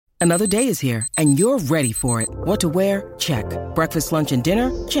Another day is here, and you're ready for it. What to wear? Check. Breakfast, lunch, and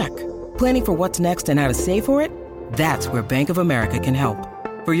dinner? Check. Planning for what's next and how to save for it? That's where Bank of America can help.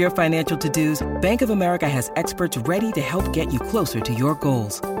 For your financial to-dos, Bank of America has experts ready to help get you closer to your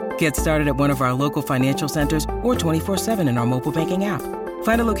goals. Get started at one of our local financial centers or 24/7 in our mobile banking app.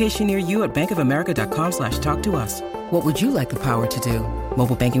 Find a location near you at bankofamerica.com/talktous. What would you like the power to do?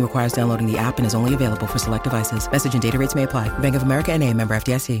 Mobile banking requires downloading the app and is only available for select devices. Message and data rates may apply. Bank of America N.A., member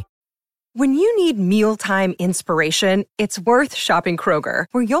FDIC. When you need mealtime inspiration, it's worth shopping Kroger,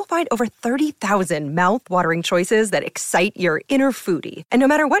 where you'll find over 30,000 mouth-watering choices that excite your inner foodie. And no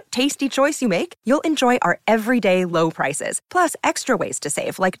matter what tasty choice you make, you'll enjoy our everyday low prices, plus extra ways to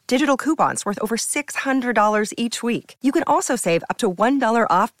save, like digital coupons worth over $600 each week. You can also save up to $1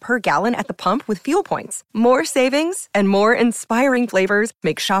 off per gallon at the pump with fuel points. More savings and more inspiring flavors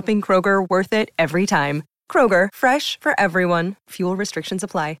make shopping Kroger worth it every time. Kroger, fresh for everyone. Fuel restrictions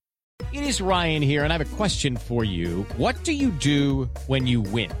apply. It is Ryan here, and I have a question for you. What do you do when you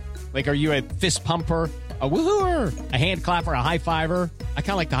win? Like, are you a fist pumper, a woo-hooer, a hand clapper, a high-fiver? I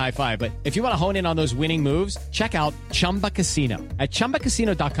kind of like the high-five, but if you want to hone in on those winning moves, check out Chumba Casino. At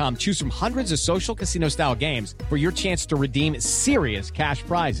ChumbaCasino.com, choose from hundreds of social casino-style games for your chance to redeem serious cash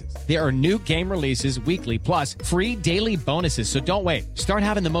prizes. There are new game releases weekly, plus free daily bonuses, so don't wait. Start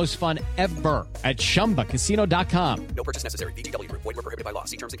having the most fun ever at ChumbaCasino.com. No purchase necessary. VGW Group. Void where prohibited by law.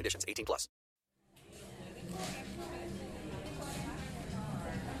 See terms and conditions. 18+.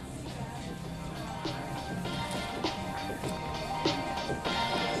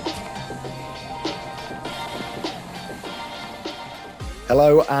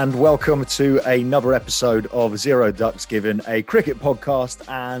 Hello and welcome to another episode of Zero Ducks Given, a cricket podcast.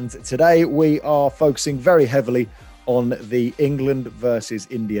 And today we are focusing very heavily on the England versus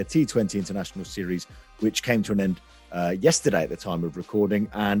India T20 International Series, which came to an end yesterday at the time of recording.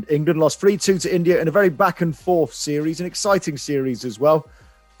 And England lost 3-2 to India in a very back and forth series, an exciting series as well,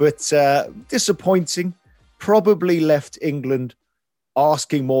 but disappointing. Probably left England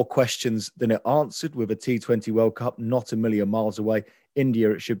asking more questions than it answered with a T20 World Cup not a million miles away.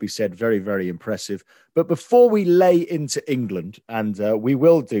 India, it should be said, very, very impressive. But before we lay into England, and we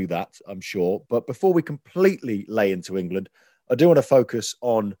will do that, I'm sure, but before we completely lay into England, I do want to focus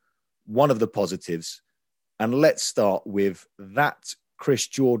on one of the positives. And let's start with that Chris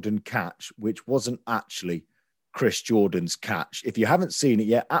Jordan catch, which wasn't actually Chris Jordan's catch. If you haven't seen it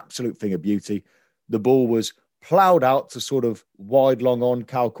yet, absolute thing of beauty. The ball was ploughed out to sort of wide, long on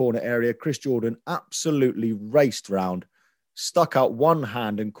cow corner area. Chris Jordan absolutely raced round, stuck out one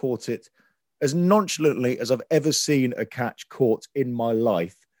hand and caught it as nonchalantly as I've ever seen a catch caught in my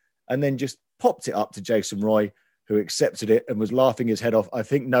life, and then just popped it up to Jason Roy, who accepted it and was laughing his head off, I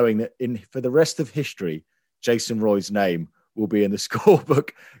think knowing that for the rest of history, Jason Roy's name will be in the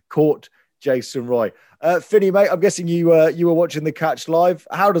scorebook. Caught Jason Roy. Finny, mate, I'm guessing you were watching the catch live.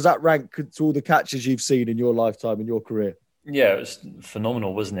 How does that rank to all the catches you've seen in your lifetime, in your career? Yeah, it was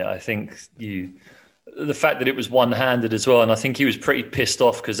phenomenal, wasn't it? I think the fact that it was one-handed as well, and I think he was pretty pissed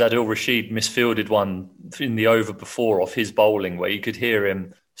off because Adil Rashid misfielded one in the over before off his bowling where you could hear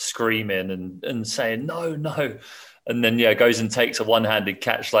him screaming and saying, no. And then, goes and takes a one-handed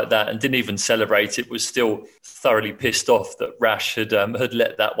catch like that and didn't even celebrate. It was still thoroughly pissed off that Rash had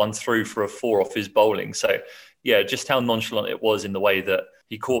let that one through for a 4 off his bowling. So, just how nonchalant it was in the way that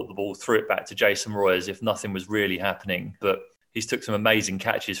he caught the ball, threw it back to Jason Roy as if nothing was really happening. But he's took some amazing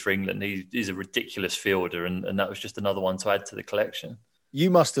catches for England. He's a ridiculous fielder, and that was just another one to add to the collection.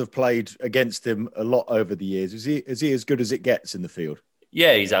 You must have played against him a lot over the years. Is he as good as it gets in the field?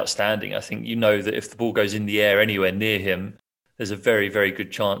 Yeah, he's outstanding. I think that if the ball goes in the air anywhere near him, there's a very, very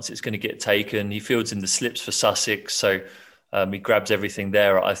good chance it's going to get taken. He fields in the slips for Sussex, so he grabs everything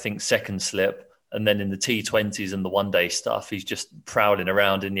there, I think, second slip. And then in the T20s and the one-day stuff, he's just prowling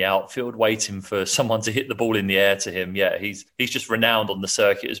around in the outfield, waiting for someone to hit the ball in the air to him. Yeah, he's just renowned on the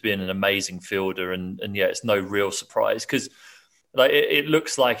circuit as being an amazing fielder. And it's no real surprise because it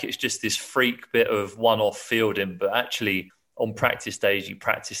looks like it's just this freak bit of one-off fielding, but actually on practice days, you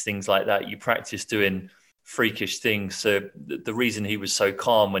practice things like that. You practice doing freakish things. So the reason he was so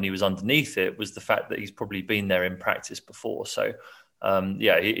calm when he was underneath it was the fact that he's probably been there in practice before. So,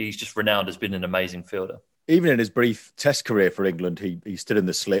 he's just renowned as being an amazing fielder. Even in his brief test career for England, he stood in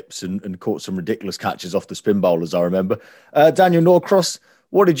the slips and caught some ridiculous catches off the spin bowlers, I remember. Daniel Norcross,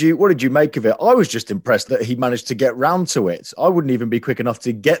 what did you make of it? I was just impressed that he managed to get round to it. I wouldn't even be quick enough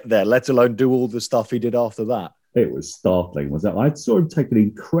to get there, let alone do all the stuff he did after that. It was startling, wasn't it? I saw him take an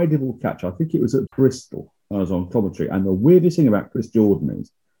incredible catch. I think it was at Bristol. I was on commentary. And the weirdest thing about Chris Jordan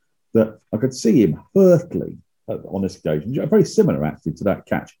is that I could see him hurtling on this occasion, very similar actually to that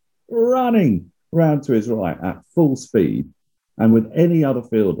catch running round to his right at full speed. And with any other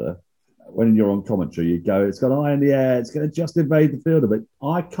fielder, when you're on commentary, you go, it's got eye in the air, it's going to just evade the fielder. But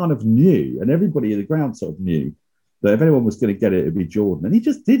I kind of knew, and everybody in the ground sort of knew, that if anyone was going to get it, it'd be Jordan. And he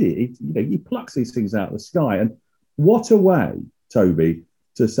just did it. He plucks these things out of the sky. And what a way, Toby,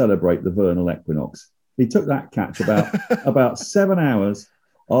 to celebrate the vernal equinox. He took that catch about 7 hours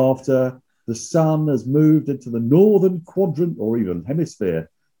after the sun has moved into the northern quadrant or even hemisphere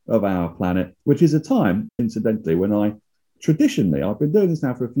of our planet, which is a time, incidentally, when I've been doing this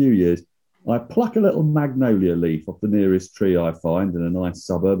now for a few years, I pluck a little magnolia leaf off the nearest tree I find in a nice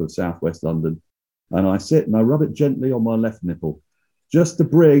suburb of southwest London, and I sit and I rub it gently on my left nipple, just to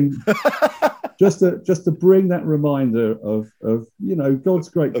bring that reminder of God's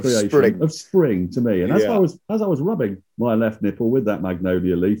great creation of spring to me. And as I was rubbing my left nipple with that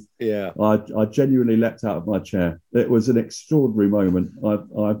magnolia leaf, I genuinely leapt out of my chair. It was an extraordinary moment.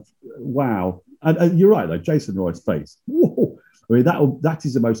 Wow. And you're right, though, Jason Roy's face. Whoa. I mean, that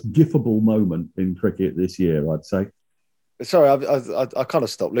is the most gifable moment in cricket this year, I'd say. Sorry, I kind of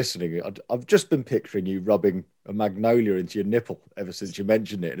stopped listening. I've just been picturing you rubbing a magnolia into your nipple ever since you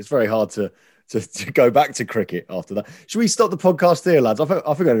mentioned it. And it's very hard to go back to cricket after that. Should we stop the podcast here, lads? I think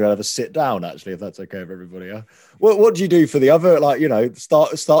I'm going to have a sit down, actually, if that's okay with everybody. Yeah? What do you do for the other,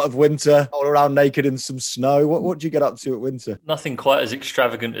 start of winter, all around naked in some snow? What do you get up to at winter? Nothing quite as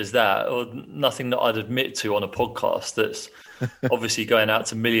extravagant as that, or nothing that I'd admit to on a podcast that's obviously going out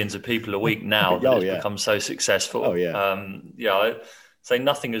to millions of people a week now that it's become so successful. Oh, yeah. I'd say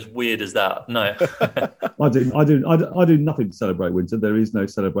nothing as weird as that. No. I do nothing to celebrate winter. There is no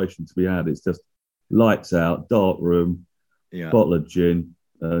celebration to be had. It's just lights out, dark room, bottle of gin,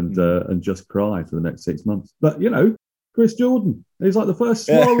 and just cry for the next 6 months. But, Chris Jordan, he's like the first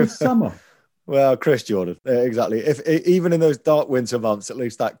swallow of summer. Well, Chris Jordan, exactly. If even in those dark winter months, at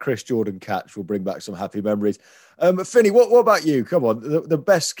least that Chris Jordan catch will bring back some happy memories. Finney, what about you? Come on, the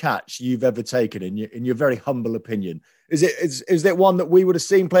best catch you've ever taken in your very humble opinion. Is there one that we would have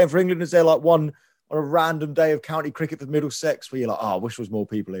seen playing for England? Is there like one on a random day of county cricket for Middlesex where you're like, I wish there was more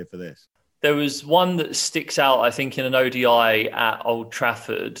people here for this? There was one that sticks out, I think, in an ODI at Old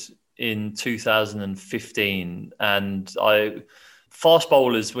Trafford in 2015, and fast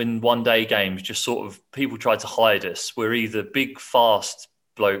bowlers in one-day games just sort of, people tried to hide us. We're either big, fast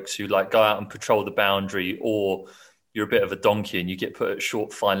blokes who like go out and patrol the boundary, or you're a bit of a donkey and you get put at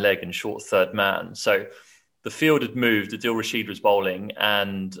short fine leg and short third man. So the field had moved, Adil Rashid was bowling,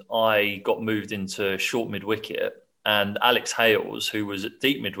 and I got moved into short mid-wicket, and Alex Hales, who was at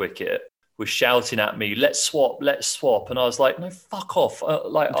deep mid-wicket, was shouting at me, let's swap. And I was like, no, fuck off.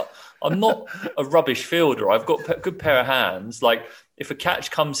 I'm not a rubbish fielder. I've got a good pair of hands. Like, if a catch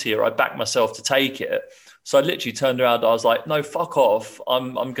comes here, I back myself to take it. So I literally turned around. I was like, no, fuck off.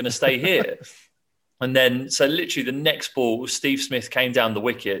 I'm going to stay here. And then, so literally the next ball, Steve Smith came down the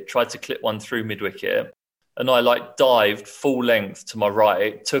wicket, tried to clip one through mid-wicket. And I dived full length to my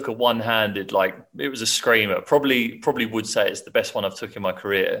right, took a one-handed, it was a screamer. Probably would say it's the best one I've took in my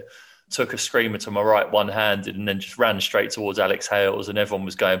career. Took a screamer to my right one-handed and then just ran straight towards Alex Hales, and everyone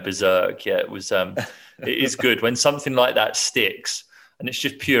was going berserk. Yeah, it was. It is good when something like that sticks and it's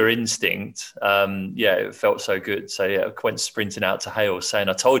just pure instinct. It felt so good. So I went sprinting out to Hales saying,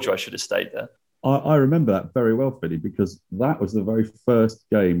 I told you I should have stayed there. I remember that very well, Philly, because that was the very first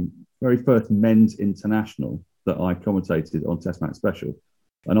men's international that I commentated on Test Match Special.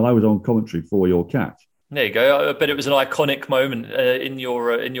 And I was on commentary for your catch. There you go. I bet it was an iconic moment in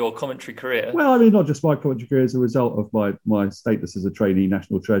your commentary career. Well, I mean, not just my commentary career as a result of my status as a trainee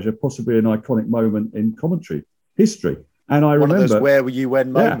national treasure, possibly an iconic moment in commentary history. And I remember... One of those where were you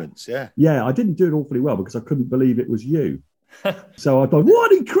when moments, yeah. Yeah, I didn't do it awfully well because I couldn't believe it was you. So I thought,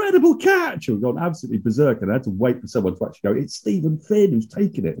 what an incredible catch! I've gone absolutely berserk, and I had to wait for someone to actually go, it's Stephen Finn who's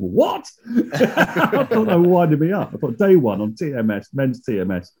taken it. What? I thought they were winding me up. I thought day one on TMS, men's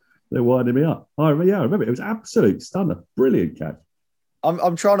TMS, they're winding me up. I remember. It was absolute stunner. Brilliant catch.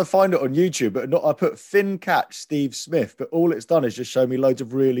 I'm trying to find it on YouTube, but I put Finn catch Steve Smith, but all it's done is just show me loads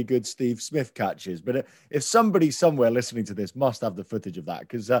of really good Steve Smith catches. But if somebody somewhere listening to this must have the footage of that,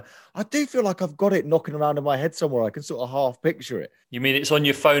 because I do feel like I've got it knocking around in my head somewhere. I can sort of half picture it. You mean it's on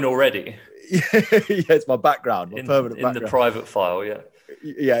your phone already? Yeah, it's my background, my permanent background. In the private file, yeah.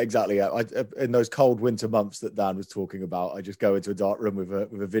 Yeah, exactly. Yeah. In those cold winter months that Dan was talking about, I just go into a dark room with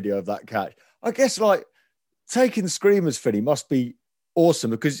a video of that catch. I guess taking screamers, Finney, must be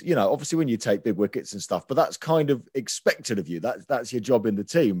awesome because, obviously when you take big wickets and stuff, but that's kind of expected of you. That's your job in the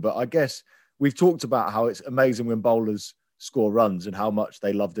team. But I guess we've talked about how it's amazing when bowlers score runs and how much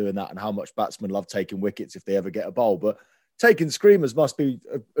they love doing that and how much batsmen love taking wickets if they ever get a bowl. But taking screamers must be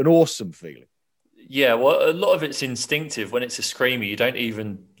an awesome feeling. Yeah, well, a lot of it's instinctive. When it's a screamer, you don't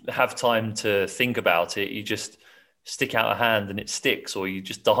even have time to think about it. You just stick out a hand and it sticks, or you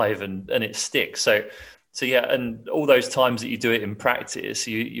just dive and it sticks. So yeah, and all those times that you do it in practice,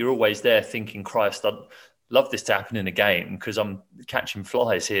 you're always there thinking, Christ, I'd love this to happen in a game because I'm catching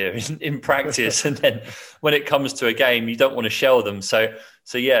flies here in practice. And then when it comes to a game, you don't want to shell them. So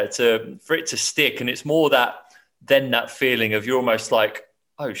yeah, for it to stick, and it's more that feeling of you're almost like,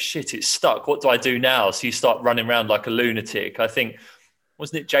 oh shit, it's stuck. What do I do now? So you start running around like a lunatic. I think,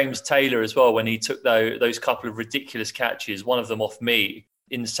 wasn't it James Taylor as well, when he took those couple of ridiculous catches, one of them off me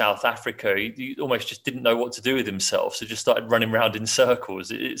in South Africa, he almost just didn't know what to do with himself. So just started running around in circles.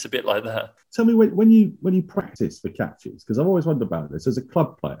 It's a bit like that. Tell me, when you practice for catches, because I've always wondered about this, as a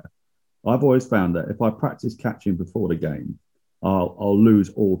club player, I've always found that if I practice catching before the game, I'll lose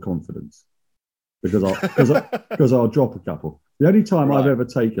all confidence because I'll drop a couple. The only time I've ever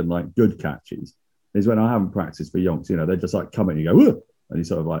taken like good catches is when I haven't practiced for yonks. You know, they're just like come in, you go, whoa, and you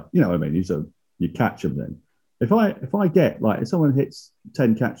sort of like, you know what I mean? You catch them then. If I get like, if someone hits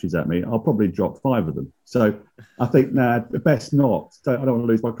 10 catches at me, I'll probably drop 5 of them. So I think, best not. I don't want to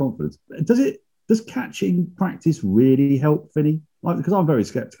lose my confidence. Does catching practice really help, Finney? Because I'm very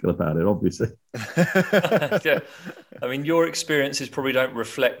sceptical about it, obviously. Yeah. I mean, your experiences probably don't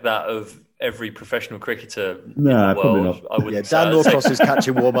reflect that of every professional cricketer in the world. Probably not. I would Dan Norcross's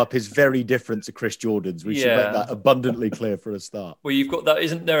catching warm-up is very different to Chris Jordan's. We should make that abundantly clear for a start. Well, you've got that.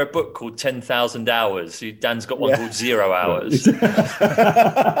 Isn't there a book called 10,000 Hours? Dan's got one called 0 Hours.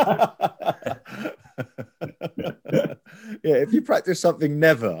 Yeah, if you practice something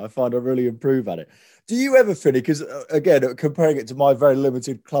never, I find I really improve at it. Do you ever, Finney, because again, comparing it to my very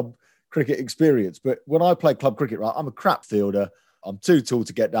limited club cricket experience, but when I play club cricket, right, I'm a crap fielder. I'm too tall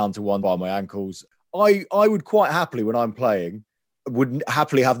to get down to one by my ankles. I would quite happily, when I'm playing, would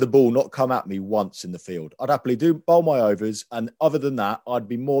happily have the ball not come at me once in the field. I'd happily bowl my overs. And other than that, I'd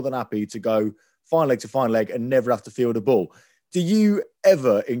be more than happy to go fine leg to fine leg and never have to field a ball. Do you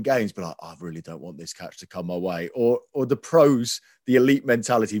ever in games be like, I really don't want this catch to come my way? Or the pros, the elite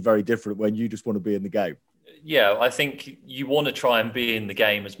mentality, very different when you just want to be in the game? Yeah, I think you want to try and be in the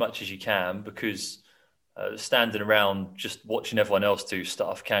game as much as you can, because standing around just watching everyone else do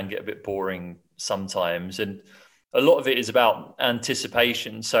stuff can get a bit boring sometimes. And a lot of it is about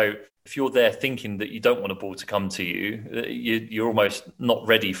anticipation. So if you're there thinking that you don't want a ball to come to you, you're almost not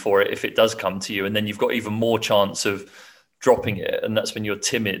ready for it if it does come to you. And then you've got even more chance of dropping it. And that's when you're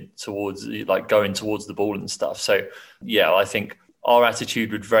timid towards like going towards the ball and stuff. So yeah, I think our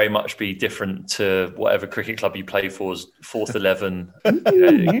attitude would very much be different to whatever cricket club you play for's fourth 11,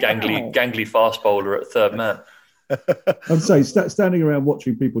 gangly fast bowler at third man. I'm saying standing around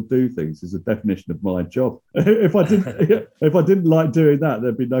watching people do things is a definition of my job. If I didn't like doing that,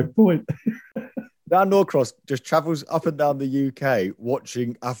 there'd be no point. Dan Norcross just travels up and down the UK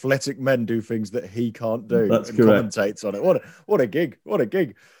watching athletic men do things that he can't do. That's and correct. Commentates on it. What a gig. What a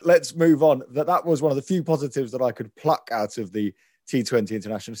gig. Let's move on. That was one of the few positives that I could pluck out of the T20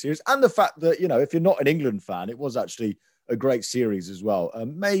 International Series. And the fact that, you know, if you're not an England fan, it was actually a great series as well.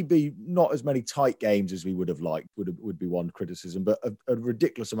 Maybe not as many tight games as we would have liked, would be one criticism, but a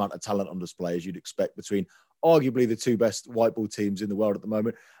ridiculous amount of talent on display, as you'd expect, between arguably the two best white ball teams in the world at the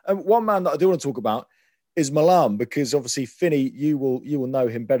moment. And one man that I do want to talk about is Malan, because obviously, Finney, you will know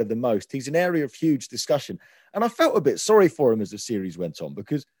him better than most. He's an area of huge discussion. And I felt a bit sorry for him as the series went on,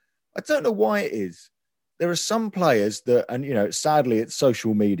 because I don't know why it is. There are some players that, and, you know, sadly, it's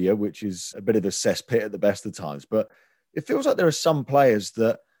social media, which is a bit of a cesspit at the best of times, but it feels like there are some players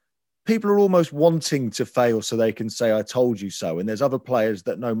that people are almost wanting to fail so they can say, I told you so. And there's other players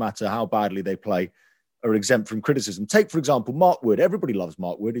that, no matter how badly they play, are exempt from criticism. Take, for example, Mark Wood. Everybody loves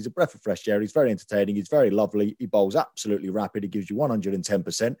Mark Wood. He's a breath of fresh air. He's very entertaining. He's very lovely. He bowls absolutely rapid. He gives you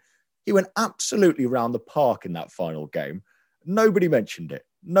 110%. He went absolutely round the park in that final game. Nobody mentioned it.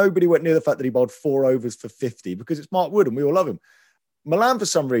 Nobody went near the fact that he bowled 4 overs for 50, because it's Mark Wood and we all love him. Malan, for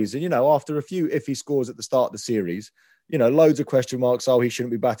some reason, you know, after a few iffy scores at the start of the series, you know, loads of question marks. Oh, he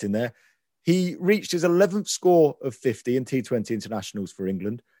shouldn't be batting there. He reached his 11th score of 50 in T20 internationals for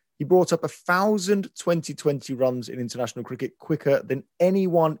England. He brought up 1,000 2020 runs in international cricket quicker than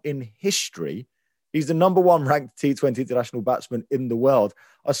anyone in history. He's the number 1 ranked T20 international batsman in the world.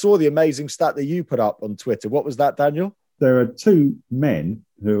 I saw the amazing stat that you put up on Twitter. What was that, Daniel? There are 2 men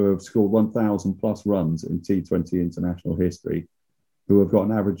who have scored 1,000 plus runs in T20 international history who have got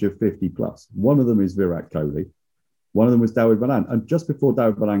an average of 50 plus. One of them is Virat Kohli. One of them was David Malan. And just before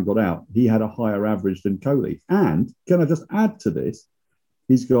David Malan got out, he had a higher average than Kohli. And can I just add to this?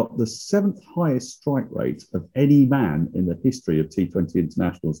 He's got the 7th highest strike rate of any man in the history of T20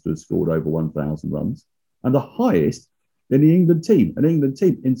 internationals to have scored over 1,000 runs, and the highest in the England team. An England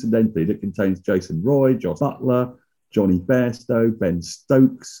team, incidentally, that contains Jason Roy, Josh Buttler, Johnny Bairstow, Ben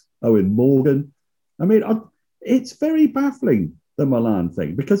Stokes, Owen Morgan. I mean, it's very baffling, the Milan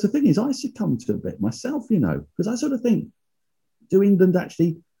thing, because the thing is, I succumb to a bit myself, because I sort of think, do England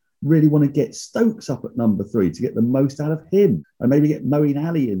actually really want to get Stokes up at number 3 to get the most out of him, and maybe get Moeen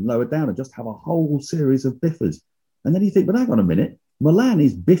Ali in lower down and just have a whole series of biffers? And then you think, but hang on a minute, Milan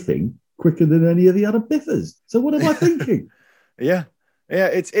is biffing quicker than any of the other biffers. So what am I thinking? Yeah,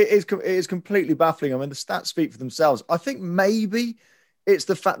 it is completely baffling. I mean, the stats speak for themselves. I think maybe it's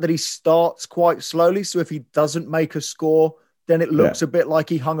the fact that he starts quite slowly. So if he doesn't make a score, then it looks a bit like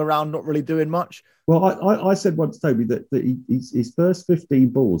he hung around not really doing much. Well, I said once, Toby, that his first 15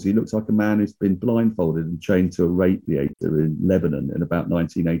 balls, he looks like a man who's been blindfolded and chained to a radiator in Lebanon in about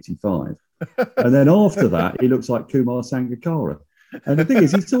 1985. And then after that, he looks like Kumar Sangakkara. And the thing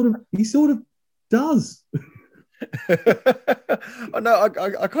is, he sort of does. I know.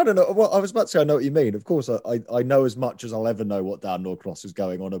 I kind of know. Well, I was about to say I know what you mean. Of course, I know as much as I'll ever know what Dan Norcross is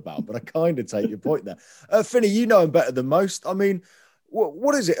going on about. But I kind of take your point there. Finney, you know him better than most. I mean,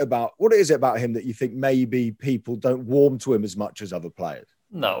 what is it about him that you think maybe people don't warm to him as much as other players?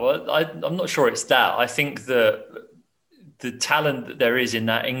 No, I'm not sure it's that. I think that the talent that there is in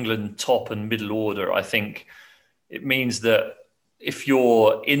that England top and middle order, I think it means that if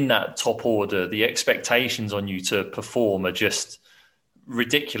you're in that top order, the expectations on you to perform are just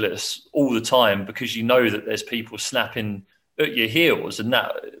ridiculous all the time, because you know that there's people snapping at your heels, and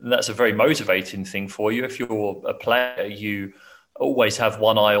that's a very motivating thing for you. If you're a player, you always have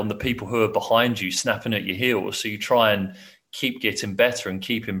one eye on the people who are behind you snapping at your heels, so you try and keep getting better and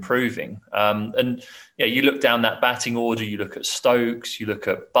keep improving. And you look down that batting order, you look at Stokes, you look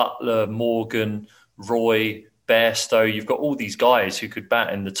at Buttler, Morgan, Roy, Bairstow. You've got all these guys who could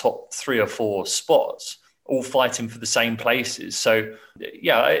bat in the top 3 or 4 spots, all fighting for the same places. So,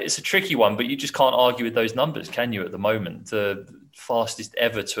 it's a tricky one, but you just can't argue with those numbers, can you, at the moment? The fastest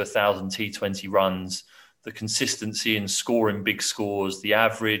ever to 1,000 T20 runs, the consistency in scoring big scores, the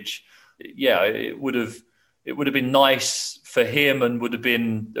average. It would have been nice for him, and would have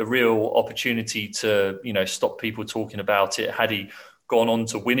been a real opportunity to, stop people talking about it had he gone on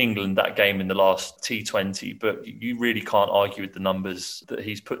to win England that game in the last T20. But you really can't argue with the numbers that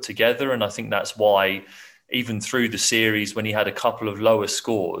he's put together. And I think that's why, even through the series, when he had a couple of lower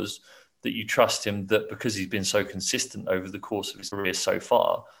scores, that you trust him, that because he's been so consistent over the course of his career so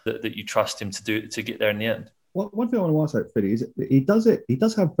far, that you trust him to get there in the end. Well, one thing I want to ask about Philly is he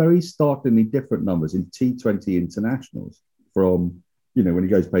does have very startlingly different numbers in T20 internationals from, when he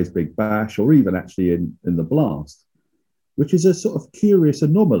goes plays Big Bash, or even actually in the Blast, which is a sort of curious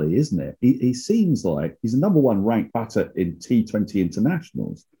anomaly, isn't it? He seems like he's the number 1 ranked batter in T20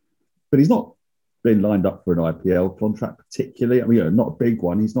 internationals, but he's not been lined up for an IPL contract particularly. I mean, not a big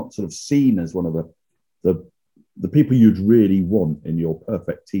one. He's not sort of seen as one of the people you'd really want in your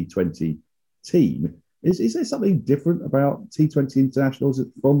perfect T20 team. Is there something different about T20 internationals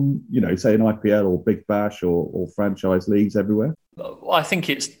from, say, an IPL or Big Bash or franchise leagues everywhere? I think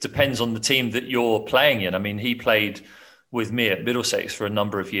it depends on the team that you're playing in. I mean, he played with me at Middlesex for a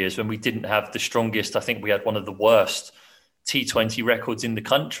number of years when we didn't have the strongest. I think we had one of the worst T20 records in the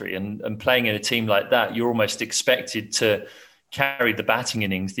country, and playing in a team like that, you're almost expected to carry the batting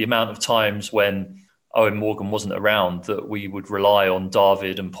innings. The amount of times when Owen Morgan wasn't around, that we would rely on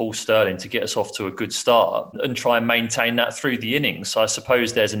David and Paul Sterling to get us off to a good start and try and maintain that through the innings. So I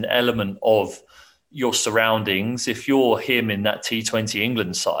suppose there's an element of your surroundings. If you're him in that T20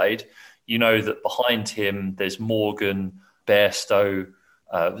 England side, you know that behind him there's Morgan, Bairstow,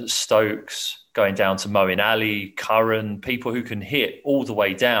 Stokes, going down to Moeen Ali, Curran, people who can hit all the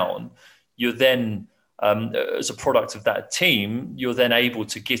way down. You're then, as a product of that team, you're then able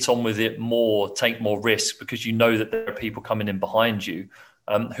to get on with it more, take more risks, because you know that there are people coming in behind you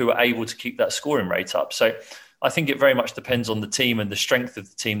who are able to keep that scoring rate up. So I think it very much depends on the team and the strength of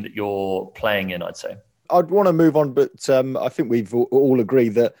the team that you're playing in, I'd say. I'd want to move on, but I think we've all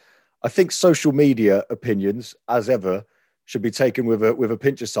agreed that I think social media opinions, as ever, should be taken with a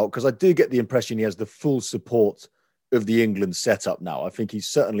pinch of salt, because I do get the impression he has the full support of the England setup now. I think he's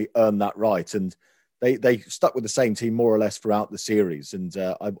certainly earned that right. And they stuck with the same team more or less throughout the series. And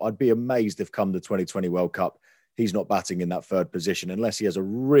I'd be amazed if come the 2020 World Cup, he's not batting in that 3rd position, unless he has a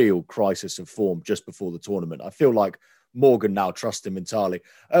real crisis of form just before the tournament. I feel like Morgan now trusts him entirely.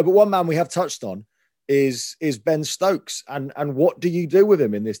 But one man we have touched on is Ben Stokes. And what do you do with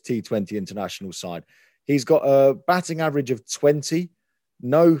him in this T20 international side? He's got a batting average of 20,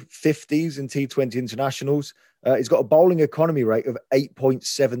 no 50s in T20 internationals. He's got a bowling economy rate of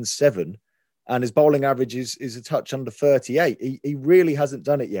 8.77, and his bowling average is a touch under 38. He really hasn't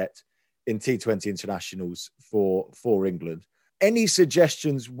done it yet in T20 internationals for England. Any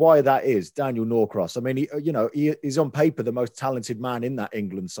suggestions why that is, Daniel Norcross? I mean, he's on paper the most talented man in that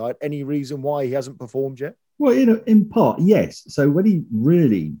England side. Any reason why he hasn't performed yet? Well, in part, yes. So when he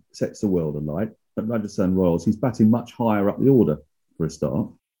really sets the world alight at Rajasthan Royals, he's batting much higher up the order for a start.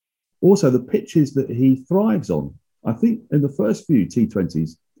 Also, the pitches that he thrives on, I think in the first few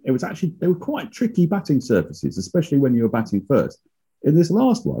T20s, they were quite tricky batting surfaces, especially when you were batting first. In this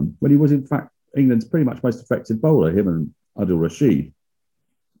last one, when he was in fact England's pretty much most effective bowler, him and Adil Rashid,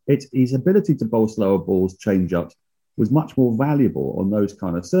 his ability to bowl slower balls, change-ups, was much more valuable on those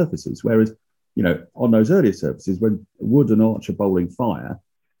kind of surfaces. Whereas, on those earlier surfaces, when Wood and Archer bowling fire,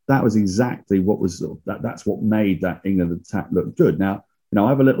 that was exactly what was that's what made that England attack look good. Now, I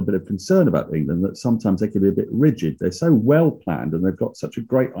have a little bit of concern about England that sometimes they can be a bit rigid. They're so well planned and they've got such a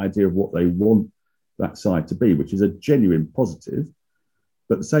great idea of what they want that side to be, which is a genuine positive.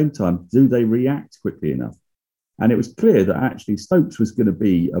 But at the same time, do they react quickly enough? And it was clear that actually Stokes was going to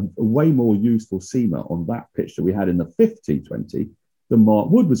be a way more useful seamer on that pitch that we had in the fifth T20 than Mark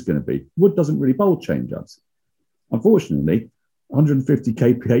Wood was going to be. Wood doesn't really bowl change-ups. Unfortunately, 150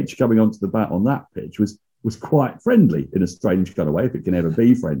 kph coming onto the bat on that pitch was quite friendly in a strange kind of way, if it can ever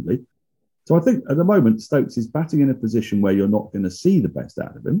be friendly. So I think at the moment, Stokes is batting in a position where you're not going to see the best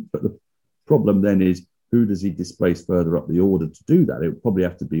out of him. But the problem then is, who does he displace further up the order to do that? It would probably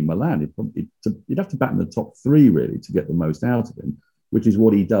have to be Malan. You'd have to bat in the top three, really, to get the most out of him, which is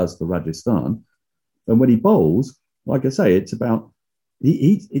what he does for Rajasthan. And when he bowls, like I say, it's about...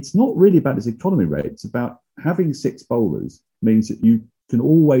 it's not really about his economy rate. It's about having six bowlers means that you can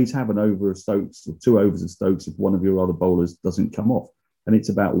always have an over of Stokes or 2 overs of Stokes if one of your other bowlers doesn't come off. And it's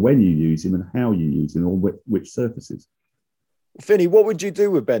about when you use him and how you use him on which surfaces. Finney, what would you do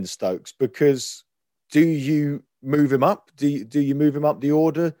with Ben Stokes? Because do you move him up? Do you move him up the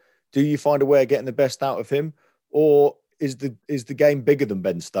order? Do you find a way of getting the best out of him? Or is the game bigger than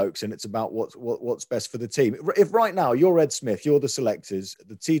Ben Stokes and it's about what's best for the team? If right now you're Ed Smith, you're the selectors,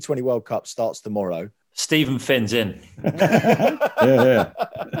 the T20 World Cup starts tomorrow. Stephen Finn's in. yeah.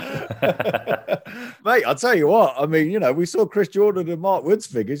 Mate, I'll tell you what. I mean, we saw Chris Jordan and Mark Wood's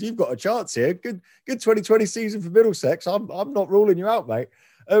figures. You've got a chance here. Good 2020 season for Middlesex. I'm not ruling you out, mate.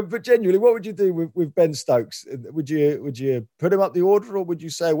 But genuinely, what would you do with Ben Stokes? Would you put him up the order, or would you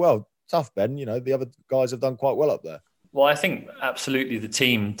say, well, tough, Ben, the other guys have done quite well up there? Well, I think absolutely the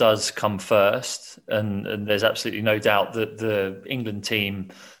team does come first, and there's absolutely no doubt that the England team,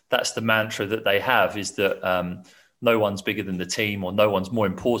 that's the mantra that they have, is that no one's bigger than the team, or no one's more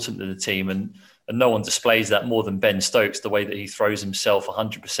important than the team, and no one displays that more than Ben Stokes, the way that he throws himself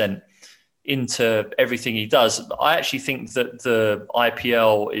 100% into everything he does. I actually think that the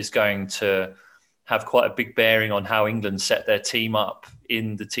IPL is going to have quite a big bearing on how England set their team up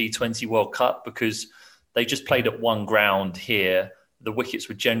in the T20 World Cup, because they just played at one ground here. The wickets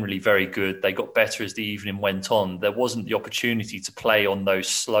were generally very good. They got better as the evening went on. There wasn't the opportunity to play on those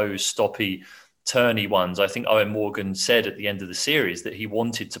slow, stoppy, turny ones. I think Owen Morgan said at the end of the series that he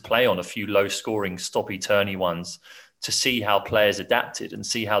wanted to play on a few low-scoring, stoppy, turny ones to see how players adapted and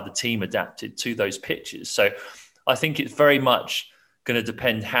see how the team adapted to those pitches. So I think it's very much going to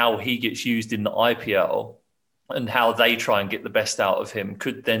depend how he gets used in the IPL, and how they try and get the best out of him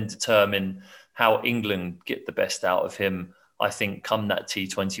could then determine how England get the best out of him, I think, come that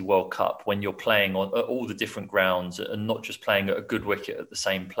T20 World Cup, when you're playing on all the different grounds and not just playing at a good wicket at the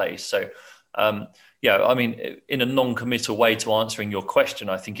same place. So, I mean, in a non-committal way to answering your question,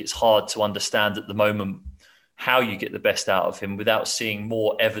 I think it's hard to understand at the moment how you get the best out of him without seeing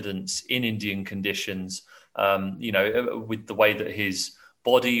more evidence in Indian conditions, with the way that his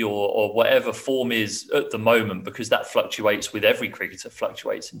body or whatever form is at the moment, because that fluctuates with every cricketer,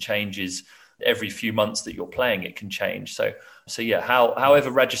 fluctuates and changes every few months that you're playing. It can change. So yeah, however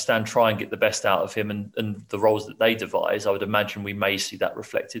Rajasthan try and get the best out of him and the roles that they devise, I would imagine we may see that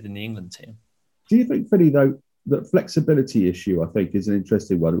reflected in the England team. Do you think, Philly, though, that flexibility issue, I think, is an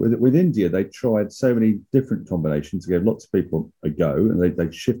interesting one. With India, they tried so many different combinations, gave lots of people a go, and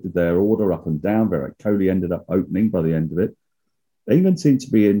they shifted their order up and down. Virat Kohli ended up opening by the end of it. England seemed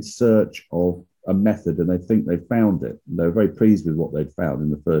to be in search of a method, and they think they found it. They're very pleased with what they'd found in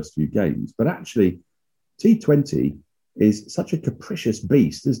the first few games. But actually, T20 is such a capricious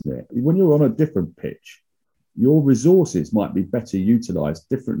beast, isn't it? When you're on a different pitch, your resources might be better utilised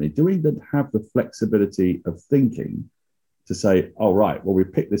differently. Do England have the flexibility of thinking to say, oh, right, well, we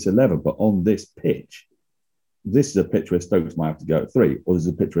picked this 11, but on this pitch, this is a pitch where Stokes might have to go at 3, or this is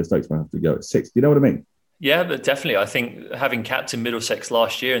a pitch where Stokes might have to go at 6. Do you know what I mean? Yeah, but definitely. I think having captain Middlesex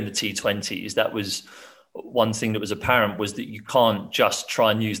last year in the T20s, that was one thing that was apparent, was that you can't just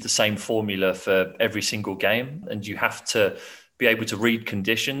try and use the same formula for every single game. And you have to be able to read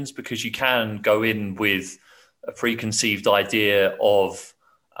conditions, because you can go in with a preconceived idea of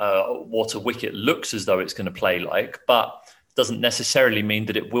what a wicket looks as though it's going to play like, but doesn't necessarily mean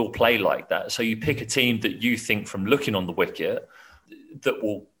that it will play like that. So you pick a team that you think, from looking on the wicket, that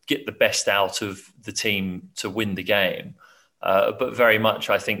will get the best out of the team to win the game. But very much,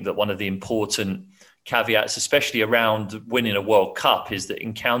 I think that one of the important caveats, especially around winning a World Cup, is that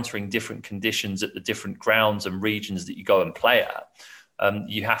encountering different conditions at the different grounds and regions that you go and play at,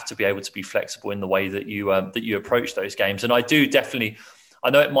 you have to be able to be flexible in the way that you approach those games. And I do definitely, I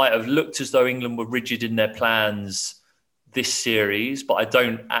know it might have looked as though England were rigid in their plans this series, but I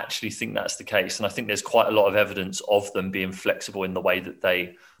don't actually think that's the case. And I think there's quite a lot of evidence of them being flexible in the way that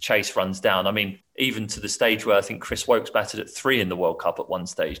they chase runs down. I mean, even to the stage where I think Chris Woakes batted at 3 in the World Cup at one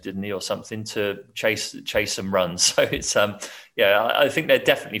stage, didn't he, or something, to chase some runs. So it's, I think they're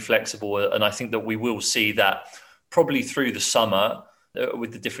definitely flexible. And I think that we will see that probably through the summer,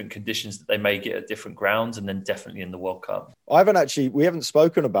 with the different conditions that they may get at different grounds, and then definitely in the World Cup. We haven't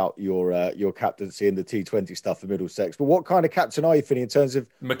spoken about your captaincy in the T20 stuff for Middlesex, but what kind of captain are you feeling in terms of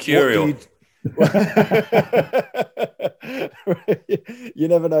mercurial? You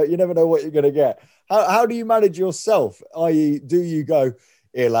never know what you're going to get. How do you manage yourself? I.e., do you go,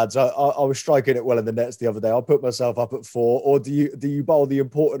 here lads, I was striking it well in the nets the other day, I'll put myself up at 4, or do you bowl the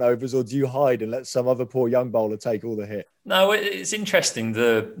important overs, or do you hide and let some other poor young bowler take all the hit? No, it's interesting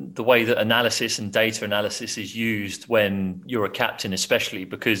the way that analysis and data analysis is used when you're a captain, especially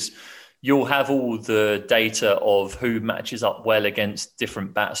because you'll have all the data of who matches up well against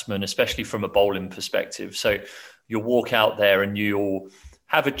different batsmen, especially from a bowling perspective. So you'll walk out there and you'll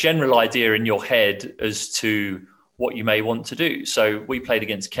have a general idea in your head as to what you may want to do. So we played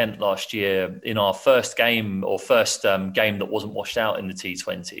against Kent last year in our first game game that wasn't washed out in the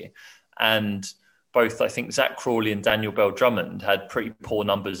T20. And both, I think, Zach Crawley and Daniel Bell-Drummond had pretty poor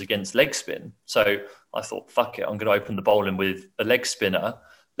numbers against leg spin. So I thought, fuck it, I'm going to open the bowling with a leg spinner.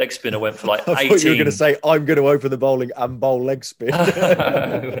 Leg spinner went for like 18. I thought you were going to say, I'm going to open the bowling and bowl leg spin.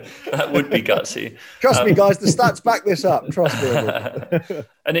 That would be gutsy. Trust me, guys, the stats back this up. Trust me.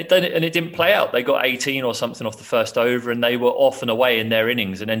 And it didn't play out. They got 18 or something off the first over, and they were off and away in their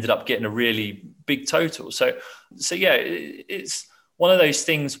innings and ended up getting a really big total. So yeah, it's one of those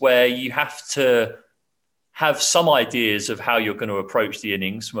things where you have to have some ideas of how you're going to approach the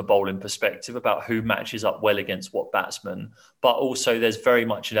innings from a bowling perspective, about who matches up well against what batsman. But also there's very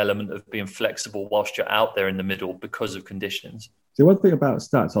much an element of being flexible whilst you're out there in the middle because of conditions. So one thing about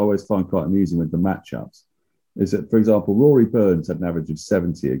stats I always find quite amusing with the matchups is that, for example, Rory Burns had an average of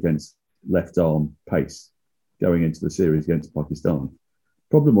 70 against left arm pace going into the series against Pakistan.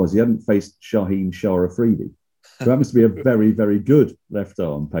 Problem was he hadn't faced Shaheen Shah Afridi, who happens to be a very, very good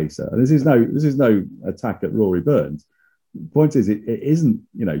left-arm pacer. And this is no attack at Rory Burns. The point is, it isn't,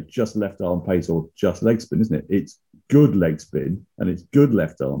 just left-arm pace or just leg spin, isn't it? It's good leg spin and it's good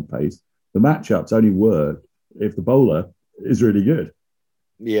left-arm pace. The matchups only work if the bowler is really good.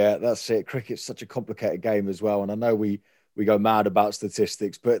 Yeah, that's it. Cricket's such a complicated game as well. And I know we go mad about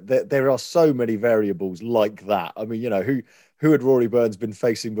statistics, but there are so many variables like that. I mean, who had Rory Burns been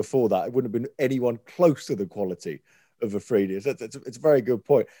facing before that? It wouldn't have been anyone close to the quality of Afridi. It's a very good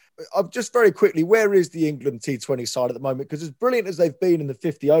point. Just very quickly, where is the England T20 side at the moment? Because as brilliant as they've been in the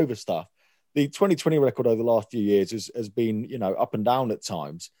 50 over stuff, the 2020 record over the last few years has been, up and down at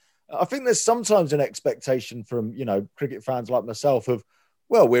times. I think there's sometimes an expectation from, cricket fans like myself of,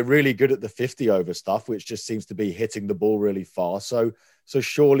 well, we're really good at the 50 over stuff, which just seems to be hitting the ball really far. So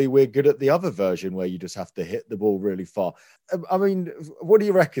surely we're good at the other version where you just have to hit the ball really far. I mean, what do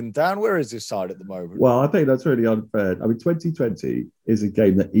you reckon, Dan? Where is this side at the moment? Well, I think that's really unfair. I mean, 2020 is a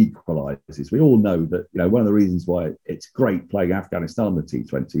game that equalises. We all know that, one of the reasons why it's great playing Afghanistan in the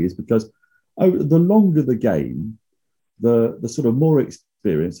T20 is because the longer the game, the sort of more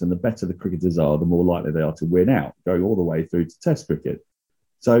experienced and the better the cricketers are, the more likely they are to win out, going all the way through to Test cricket.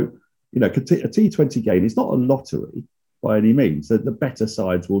 So, a T20 game is not a lottery by any means. So the better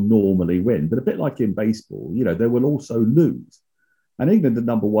sides will normally win. But a bit like in baseball, they will also lose. And England are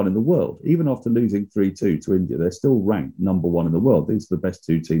number one in the world. Even after losing 3-2 to India, they're still ranked number one in the world. These are the best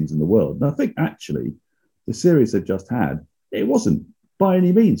two teams in the world. And I think actually the series they just had, it wasn't by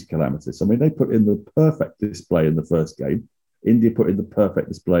any means calamitous. I mean, they put in the perfect display in the first game. India put in the perfect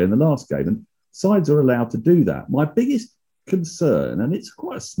display in the last game. And sides are allowed to do that. My biggest concern, and it's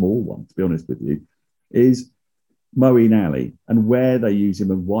quite a small one, to be honest with you, is Moeen Ali and where they use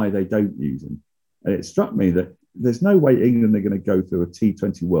him and why they don't use him. And it struck me that there's no way England are going to go through a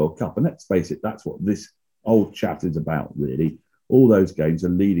T20 World Cup. And let's face it, that's what this old chat is about, really. All those games are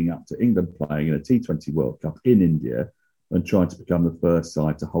leading up to England playing in a T20 World Cup in India and trying to become the first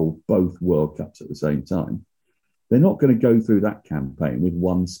side to hold both World Cups at the same time. They're not going to go through that campaign with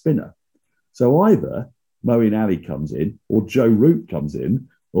one spinner. So either Moeen Ali comes in, or Joe Root comes in,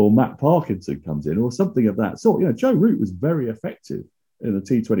 or Matt Parkinson comes in, or something of that sort. You know, Joe Root was very effective in the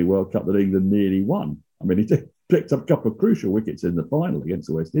T20 World Cup that England nearly won. I mean, he picked up a couple of crucial wickets in the final against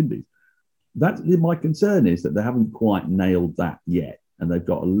the West Indies. That my concern is that they haven't quite nailed that yet, and they've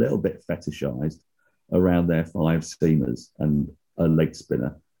got a little bit fetishized around their five seamers and a leg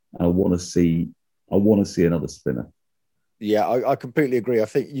spinner. I want to see another spinner. Yeah, I completely agree. I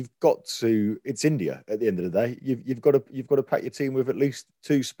think you've got to. It's India at the end of the day. You've got to pack your team with at least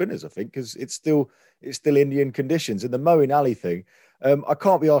two spinners. I think because it's still Indian conditions. And the Moeen Ali thing, I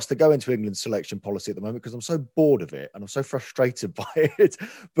can't be asked to go into England's selection policy at the moment because I'm so bored of it and I'm so frustrated by it.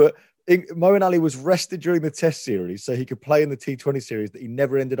 But Moeen Ali was rested during the Test series so he could play in the T20 series that he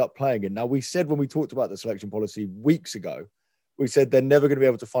never ended up playing in. Now we said when we talked about the selection policy weeks ago, we said they're never going to be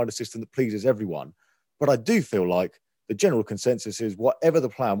able to find a system that pleases everyone. But I do feel like the general consensus is whatever the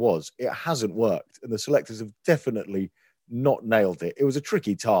plan was, it hasn't worked. And the selectors have definitely not nailed it. It was a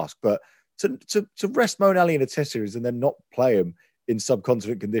tricky task, but to rest Moeen Ali in a Test series and then not play him in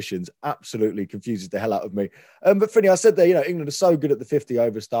subcontinent conditions absolutely confuses the hell out of me. But Finney, I said there, England are so good at the 50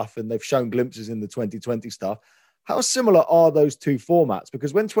 over stuff and they've shown glimpses in the 2020 stuff. How similar are those two formats?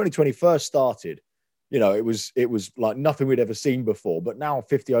 Because when 2020 first started, it was like nothing we'd ever seen before. But now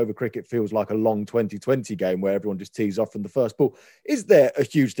 50 over cricket feels like a long 2020 game where everyone just tees off from the first ball. Is there a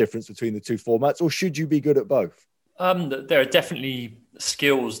huge difference between the two formats, or should you be good at both? There are definitely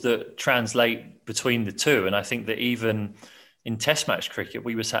skills that translate between the two. And I think that even in Test match cricket,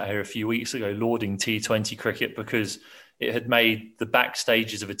 we were sat here a few weeks ago lauding T20 cricket because it had made the back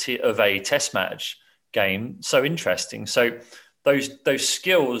stages of a Test match game so interesting. So those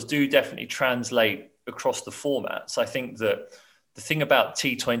skills do definitely translate across the formats. I think that the thing about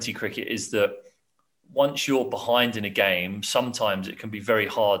T20 cricket is that once you're behind in a game, sometimes it can be very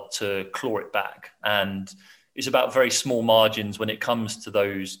hard to claw it back. And it's about very small margins when it comes to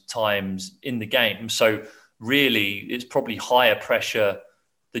those times in the game. So really, it's probably higher pressure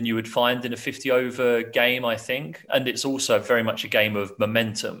than you would find in a 50 over game, I think. And it's also very much a game of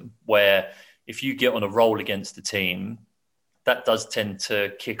momentum where if you get on a roll against the team, that does tend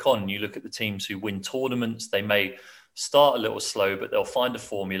to kick on. You look at the teams who win tournaments, they may start a little slow, but they'll find a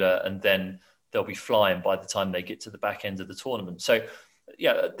formula and then they'll be flying by the time they get to the back end of the tournament. So,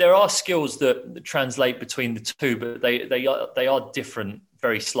 yeah, there are skills that translate between the two, but they are different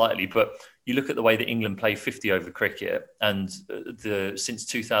very slightly. But you look at the way that England play 50 over cricket and since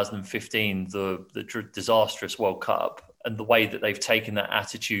 2015, the disastrous World Cup, and the way that they've taken that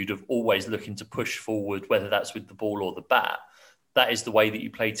attitude of always looking to push forward, whether that's with the ball or the bat, that is the way that you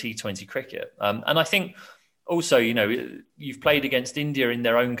play T20 cricket. And I think also, you've played against India in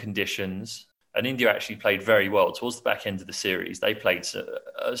their own conditions, and India actually played very well towards the back end of the series. They played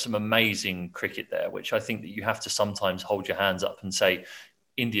some amazing cricket there, which I think that you have to sometimes hold your hands up and say,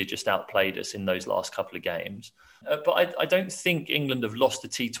 India just outplayed us in those last couple of games. But I don't think England have lost a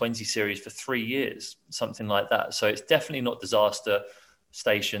T20 series for 3 years, something like that. So it's definitely not disaster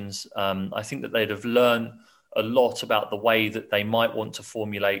stations. I think that they'd have learned a lot about the way that they might want to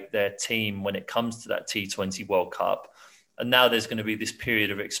formulate their team when it comes to that T20 World Cup. And now there's going to be this period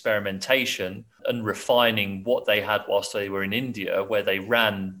of experimentation and refining what they had whilst they were in India, where they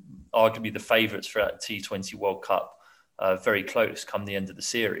ran arguably the favourites for that T20 World Cup very close come the end of the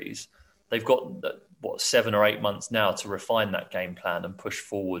series. They've got, 7 or 8 months now to refine that game plan and push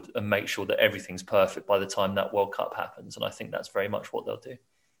forward and make sure that everything's perfect by the time that World Cup happens. And I think that's very much what they'll do.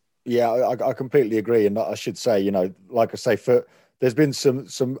 Yeah, I completely agree. And I should say, like I say, there's been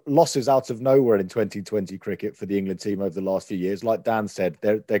some losses out of nowhere in 2020 cricket for the England team over the last few years. Like Dan said,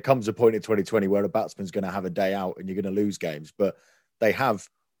 there comes a point in 2020 where a batsman's going to have a day out and you're going to lose games. But they have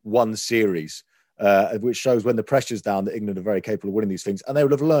won series, which shows when the pressure's down that England are very capable of winning these things. And they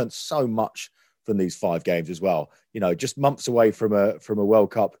would have learned so much from these 5 games as well. Just months away from a World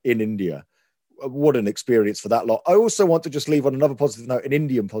Cup in India. What an experience for that lot. I also want to just leave on another positive note, an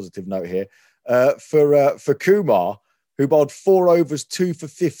Indian positive note here, for Kumar, who bowled 4 overs, 2 for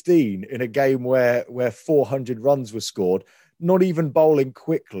 15 in a game where 400 runs were scored, not even bowling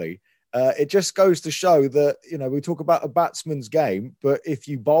quickly. It just goes to show that, we talk about a batsman's game, but if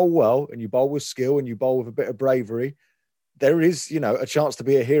you bowl well and you bowl with skill and you bowl with a bit of bravery, there is, a chance to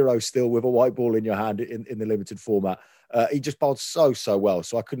be a hero still with a white ball in your hand in the limited format. He just bowled so well.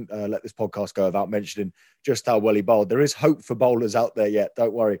 So I couldn't let this podcast go without mentioning just how well he bowled. There is hope for bowlers out there yet.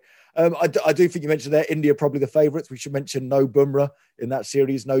 Don't worry. I do think you mentioned there, India probably the favourites. We should mention no Bumrah in that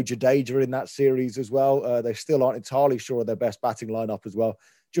series, no Jadeja in that series as well. They still aren't entirely sure of their best batting lineup as well.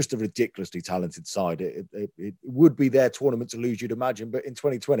 Just a ridiculously talented side. It would be their tournament to lose, you'd imagine. But in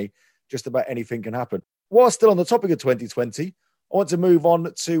 2020, just about anything can happen. While still on the topic of 2020, I want to move on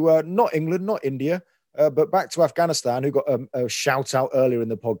to not England, not India, but back to Afghanistan, who got a shout out earlier in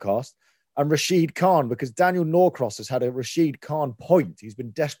the podcast, and Rashid Khan, because Daniel Norcross has had a Rashid Khan point. He's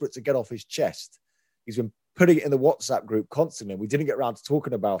been desperate to get off his chest. He's been putting it in the WhatsApp group constantly. We didn't get around to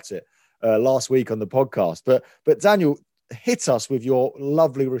talking about it last week on the podcast. But Daniel, hit us with your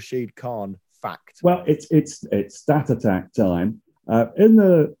lovely Rashid Khan fact. Well, it's stat attack time. In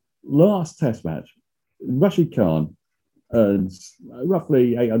the last Test match, Rashid Khan earns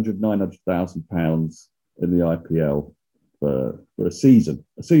roughly £800,000-900,000 in the IPL for a season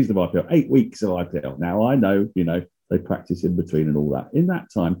of IPL, 8 weeks of IPL. Now, I know, they practice in between and all that. In that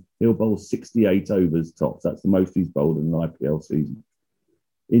time, he'll bowl 68 overs tops. That's the most he's bowled in an IPL season.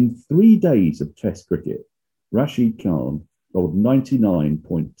 In 3 days of Test cricket, Rashid Khan bowled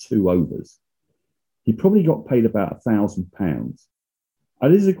 99.2 overs. He probably got paid about £1,000.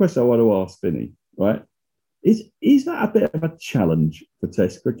 And this is a question I want to ask Vinny, right? Is that a bit of a challenge for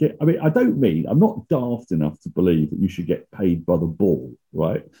Test cricket? I mean, I'm not daft enough to believe that you should get paid by the ball,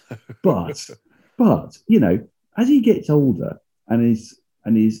 right? But as he gets older and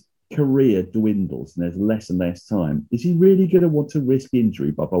his career dwindles and there's less and less time, is he really going to want to risk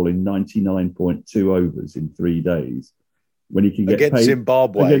injury by bowling 99.2 overs in 3 days when he can get against paid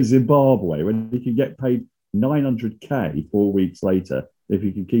Zimbabwe, when he can get paid 900k 4 weeks later if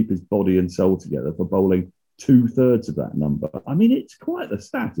he can keep his body and soul together for bowling 2/3 of that number? I mean, it's quite the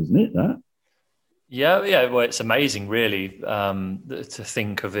stat, isn't it, that? Yeah. Well, it's amazing, really, to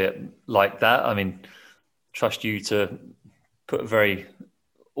think of it like that. I mean, trust you to put a very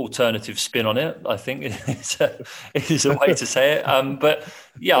alternative spin on it. I think it is a way to say it. But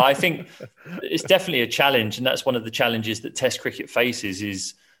yeah, I think it's definitely a challenge, and that's one of the challenges that Test cricket faces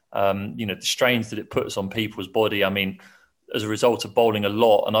is, the strains that it puts on people's body. I mean, as a result of bowling a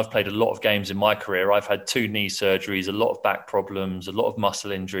lot, and I've played a lot of games in my career, I've had 2 knee surgeries, a lot of back problems, a lot of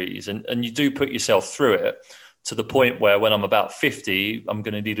muscle injuries, and you do put yourself through it to the point where when I'm about 50, I'm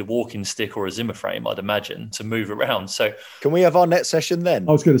going to need a walking stick or a Zimmer frame, I'd imagine, to move around. So can we have our net session then?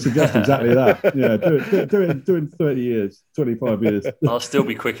 I was going to suggest exactly that. Yeah, do it in 30 years, 25 years. I'll still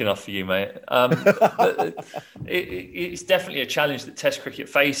be quick enough for you, mate. But it's definitely a challenge that Test cricket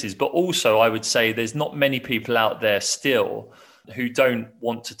faces. But also, I would say there's not many people out there still who don't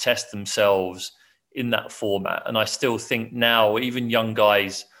want to test themselves in that format. And I still think now, even young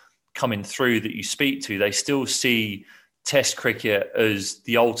guys coming through that you speak to, they still see Test cricket as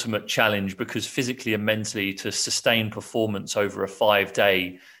the ultimate challenge, because physically and mentally to sustain performance over a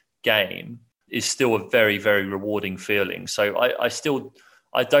 5-day game is still a very, very rewarding feeling. So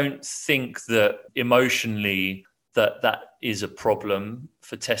I don't think that emotionally that is a problem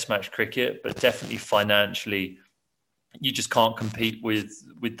for Test match cricket, but definitely financially, you just can't compete with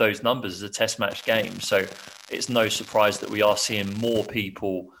those numbers as a Test match game. So it's no surprise that we are seeing more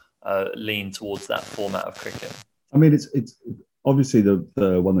people lean towards that format of cricket. I mean, it's obviously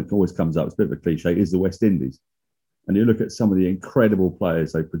the one that always comes up, it's a bit of a cliche, is the West Indies. And you look at some of the incredible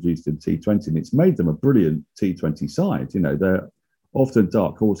players they produced in T20, and it's made them a brilliant T20 side. They're often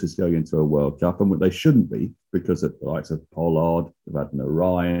dark horses going into a World Cup, and they shouldn't be, because of the likes of Pollard, they've had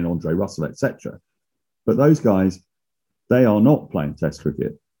Ryan, Andre Russell, etc. But those guys, they are not playing Test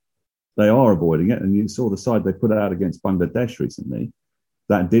cricket. They are avoiding it. And you saw the side they put out against Bangladesh recently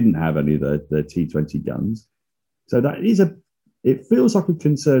that didn't have any of the T20 guns. So it feels like a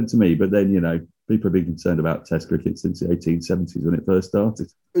concern to me, but then, people have been concerned about Test cricket since the 1870s when it first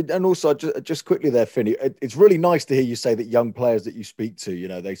started. And also, just quickly there, Finney, it's really nice to hear you say that young players that you speak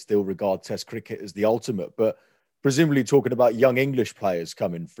to, they still regard Test cricket as the ultimate, but presumably talking about young English players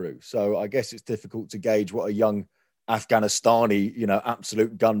coming through. So I guess it's difficult to gauge what a young Afghanistani,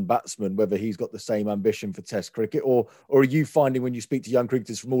 absolute gun batsman, whether he's got the same ambition for Test cricket, or are you finding when you speak to young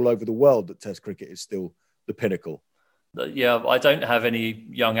cricketers from all over the world that Test cricket is still the pinnacle? Yeah, I don't have any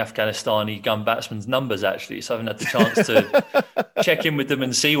young Afghanistani gun batsmen's numbers, actually, so I haven't had the chance to check in with them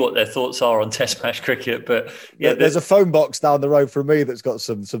and see what their thoughts are on Test match cricket. But yeah, there's a phone box down the road from me that's got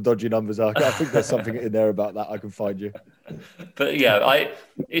some dodgy numbers. I think there's something in there about that I can find you. But yeah,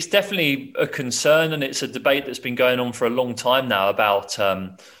 it's definitely a concern, and it's a debate that's been going on for a long time now about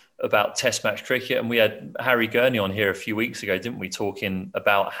about Test match cricket, and we had Harry Gurney on here a few weeks ago, didn't we, talking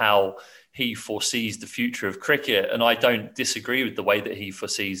about how he foresees the future of cricket. And I don't disagree with the way that he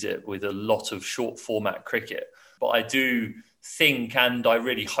foresees it with a lot of short format cricket. But I do think, and I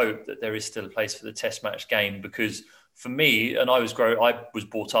really hope, that there is still a place for the Test match game, because for me, and I was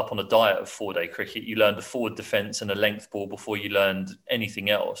brought up on a diet of 4-day cricket. You learned a forward defence and a length ball before you learned anything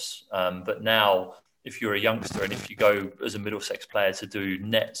else. But now, if you're a youngster and if you go as a Middlesex player to do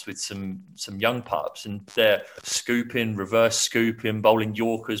nets with some young pups, and they're scooping, reverse scooping, bowling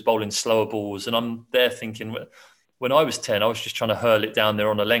Yorkers, bowling slower balls, and I'm there thinking, when I was 10, I was just trying to hurl it down there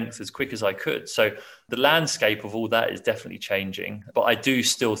on a length as quick as I could. So the landscape of all that is definitely changing. But I do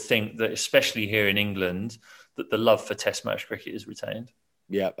still think that, especially here in England, that the love for Test match cricket is retained.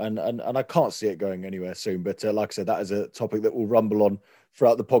 Yeah, and I can't see it going anywhere soon. But like I said, that is a topic that will rumble on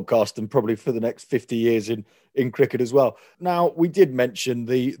throughout the podcast and probably for the next 50 years in cricket as well. Now, we did mention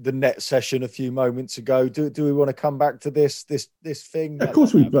the net session a few moments ago. Do we want to come back to this thing? Of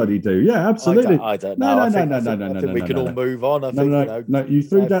course we bloody do. Yeah, absolutely. I don't know. No. I think we can all move on. I think, you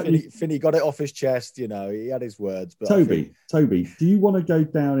threw that. Finney got it off his chest. He had his words. But Toby, do you want to go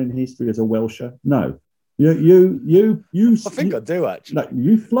down in history as a Welsher? No. You. I think I do, actually. No,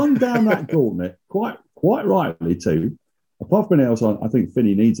 you flung down that gauntlet quite rightly too. Apart from anything else, I think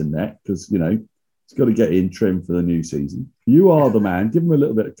Finney needs a net because he's got to get in trim for the new season. You are the man. Give him a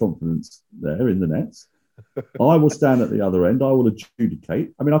little bit of confidence there in the nets. I will stand at the other end. I will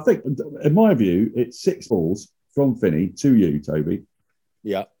adjudicate. I mean, I think, in my view, it's 6 balls from Finney to you, Toby.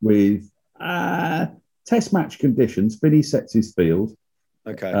 Yeah. With Test match conditions, Finney sets his field.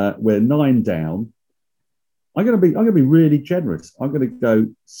 Okay. We're 9 down. I'm going to be really generous. I'm going to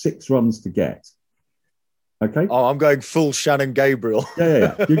go 6 runs to get. Okay. Oh, I'm going full Shannon Gabriel.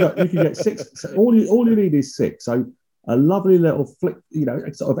 Yeah. You can get 6. All you need is 6. So a lovely little flick,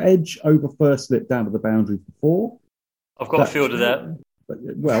 sort of edge over first slip down to the boundary for 4. I've got a fielder there.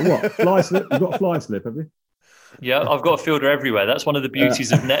 Well, what? Fly slip? You've got a fly slip, have you? Yeah, I've got a fielder everywhere. That's one of the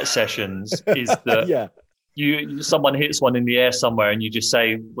beauties of net sessions is that someone hits one in the air somewhere and you just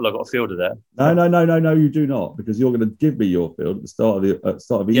say, well, I've got a fielder there. No, you do not, because you're going to give me your field at the start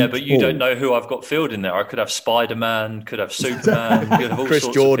of each but you ball. don't know who I've got fielding there. I could have Spider-Man, could have Superman, could have all Chris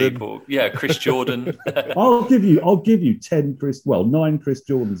sorts Jordan. of people. Yeah, Chris Jordan. I'll give you 9 Chris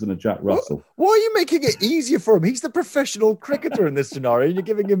Jordans and a Jack Russell. Why are you making it easier for him? He's the professional cricketer in this scenario, and you're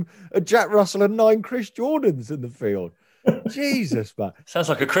giving him a Jack Russell and 9 Chris Jordans in the field. Jesus, man. Sounds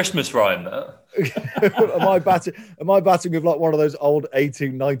like a Christmas rhyme, that. Am I batting with like one of those old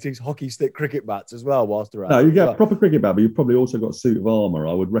 1890s hockey stick cricket bats as well whilst around? No, you get a proper cricket bat, but you've probably also got a suit of armour.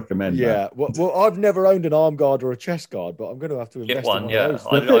 I would recommend that. Well, I've never owned an arm guard or a chest guard, but I'm going to have to invest Get one, in one of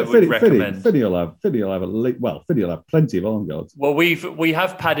those. I would recommend. Finney will have plenty of arm guards. Well, we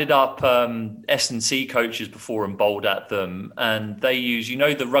have padded up S&C coaches before and bowled at them, and they use,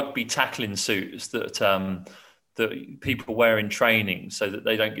 the rugby tackling suits that people wear in training so that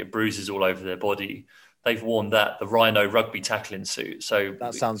they don't get bruises all over their body. They've worn the Rhino rugby tackling suit. So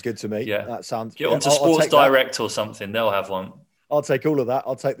that sounds good to me. Yeah, that sounds. Get onto Sports Direct or something. They'll have one. I'll take all of that.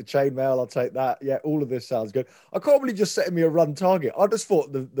 I'll take the chainmail. I'll take that. Yeah, all of this sounds good. I can't believe just setting me a run target. I just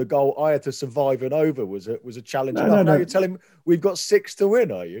thought the goal I had to survive and over was a challenge. No. Now you're telling me we've got 6 to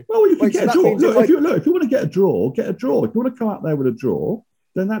win, are you? Well, you can get a draw. If you want to get a draw, get a draw. If you want to come out there with a draw,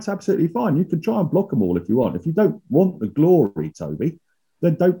 then that's absolutely fine. You can try and block them all if you want. If you don't want the glory, Toby,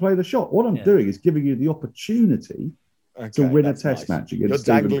 then don't play the shot. What I'm doing is giving you the opportunity to win a test match against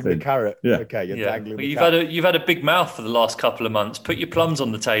You're dangling Stephen the carrot. Yeah. Okay, you're dangling the carrot. You've had a big mouth for the last couple of months. Put your plums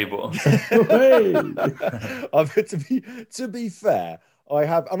on the table. To be fair, I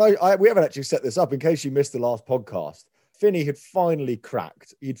have, and we haven't actually set this up in case you missed the last podcast. Finney had finally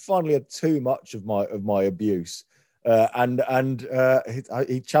cracked. He'd finally had too much of my abuse. He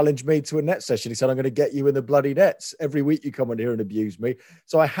challenged me to a net session. He said, I'm going to get you in the bloody nets. Every week you come on here and abuse me.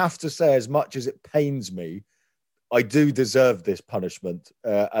 So I have to say, as much as it pains me, I do deserve this punishment.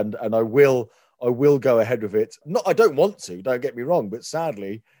 And I will go ahead with it. I don't want to, don't get me wrong, but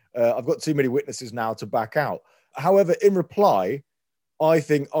sadly, I've got too many witnesses now to back out. However, in reply, I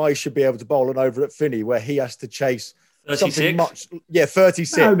think I should be able to bowl an over at Finney where he has to chase 36?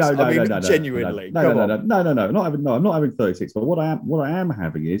 36. No, genuinely. No, I'm not having 36. But what I am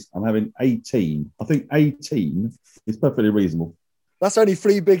having is I'm having 18. I think 18 is perfectly reasonable. That's only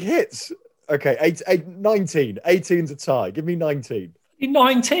 3 big hits. Okay, 19. 18's a tie. Give me 19.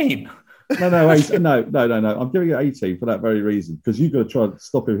 19? No. I'm giving it 18 for that very reason, because you've got to try and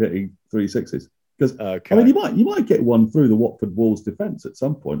stop him hitting 3 6s. Because I mean, you might get one through the Watford Wolves defence at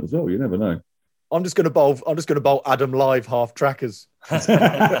some point as well. You never know. I'm just going to bowl Adam Live half trackers.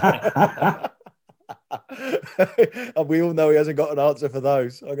 And we all know he hasn't got an answer for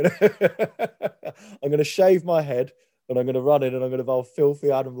those. I'm gonna shave my head and I'm gonna run in and I'm gonna bowl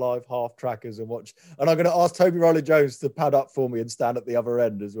filthy Adam Live half trackers and watch. And I'm gonna ask Toby Rowley-Jones to pad up for me and stand at the other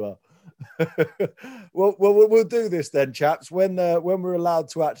end as well. Well, we'll do this then, chaps. When we're allowed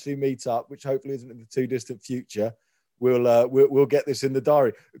to actually meet up, which hopefully isn't in the too distant future, we'll get this in the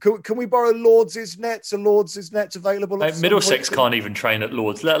diary. Can we borrow Lords' nets? Are Lords' nets available? Middlesex can't even train at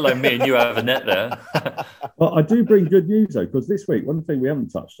Lords, let alone me and you have a net there. Well, I do bring good news though, because this week, one thing we haven't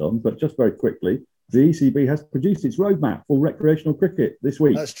touched on, but just very quickly, the ECB has produced its roadmap for recreational cricket this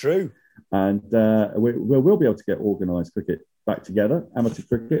week. That's true. And we'll be able to get organised cricket back together, amateur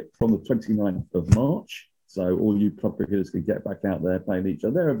cricket, from the 29th of March. So all you club cricketers can get back out there playing each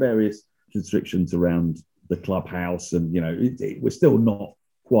other. There are various restrictions around the clubhouse, and we're still not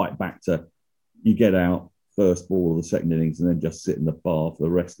quite back to you get out first ball of the second innings and then just sit in the bar for the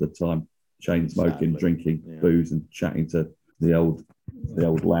rest of the time, chain smoking, drinking booze and chatting to the old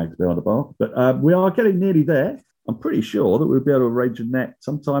lags behind the bar. But we are getting nearly there. I'm pretty sure that we'll be able to arrange a net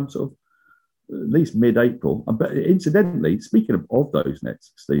sometime sort of at least mid-April. But incidentally, speaking of those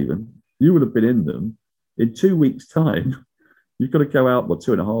nets, Stephen, you would have been in them in 2 weeks' time. You've got to go out,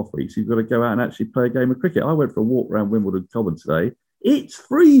 2.5 weeks. You've got to go out and actually play a game of cricket. I went for a walk around Wimbledon Common today. It's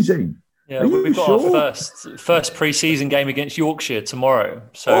freezing. Yeah, we've got our first pre-season game against Yorkshire tomorrow.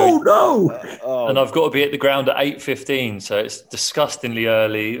 So, oh no! And I've got to be at the ground at 8:15, so it's disgustingly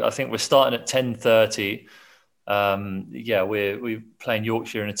early. I think we're starting at 10:30. We're playing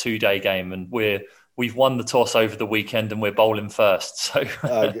Yorkshire in a 2-day game, and we've won the toss over the weekend, and we're bowling first. So,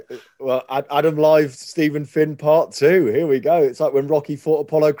 Adam Live, Stephen Finn Part 2. Here we go. It's like when Rocky fought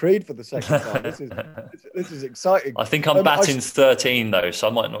Apollo Creed for the second time. This is exciting. I think I'm batting 13 though, so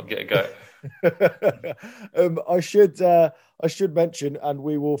I might not get a go. I should mention, and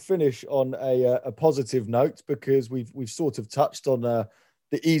we will finish on a positive note, because we've sort of touched on the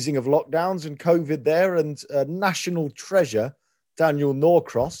easing of lockdowns and COVID there, and national treasure Daniel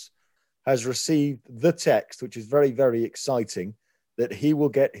Norcross has received the text, which is very, very exciting, that he will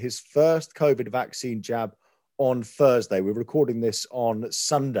get his first COVID vaccine jab on Thursday. We're recording this on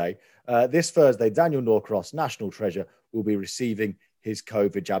Sunday. This Thursday, Daniel Norcross, national treasure, will be receiving his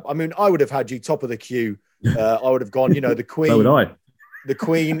COVID jab. I mean, I would have had you top of the queue. I would have gone, the Queen. So would I. The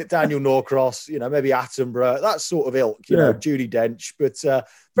Queen, Daniel Norcross, maybe Attenborough, that sort of ilk, Judi Dench. But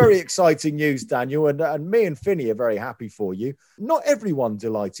very exciting news, Daniel. And me and Finney are very happy for you. Not everyone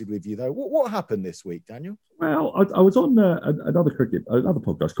delighted with you, though. What happened this week, Daniel? Well, I was on another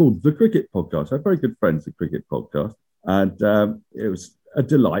podcast called The Cricket Podcast. I have very good friends, The Cricket Podcast. And it was a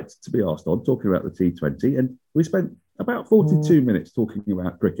delight to be asked on, talking about the T20. And we spent about 42 minutes talking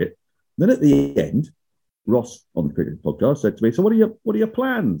about cricket. Then at the end, Ross on the Cricket Podcast said to me, "So what are your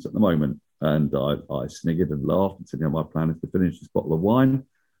plans at the moment?" And I sniggered and laughed and said, "My plan is to finish this bottle of wine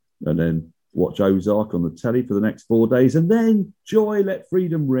and then watch Ozark on the telly for the next 4 days, and then joy, let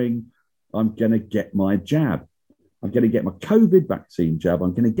freedom ring. I'm going to get my jab. I'm going to get my COVID vaccine jab.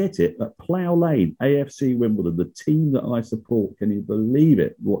 I'm going to get it at Plough Lane, AFC Wimbledon, the team that I support. Can you believe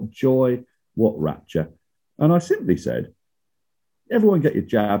it? What joy, what rapture." And I simply said, "Everyone get your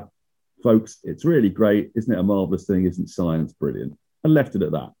jab. Folks, it's really great. Isn't it a marvellous thing? Isn't science brilliant?" And left it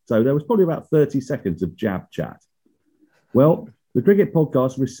at that. So there was probably about 30 seconds of jab chat. Well, the Cricket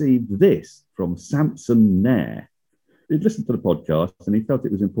Podcast received this from Samson Nair. He'd listened to the podcast and he felt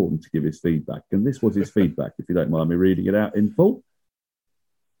it was important to give his feedback. And this was his feedback, if you don't mind me reading it out in full.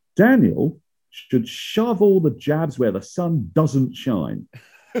 "Daniel should shove all the jabs where the sun doesn't shine.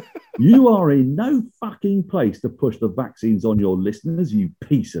 You are in no fucking place to push the vaccines on your listeners, you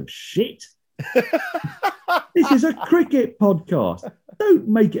piece of shit. This is a cricket podcast. Don't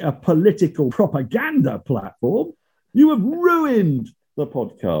make it a political propaganda platform. You have ruined the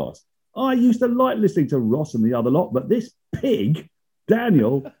podcast. I used to like listening to Ross and the other lot, but this pig,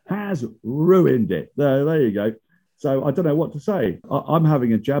 Daniel, has ruined it." There you go. So I don't know what to say. I'm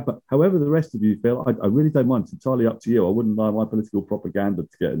having a jab, but however the rest of you feel, I really don't mind. It's entirely up to you. I wouldn't allow my political propaganda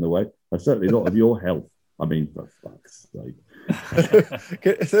to get in the way. Certainly not of your health. I mean, for fuck's sake.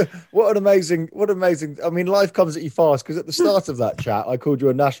 What amazing. I mean, life comes at you fast, because at the start of that chat, I called you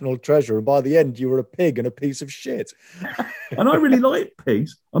a national treasure. And by the end, you were a pig and a piece of shit. And I really like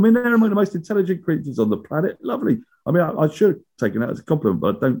pigs. I mean, they're among the most intelligent creatures on the planet. Lovely. I mean, I should have taken that as a compliment,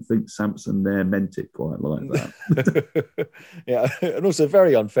 but I don't think Samson there meant it quite like that. Yeah, and also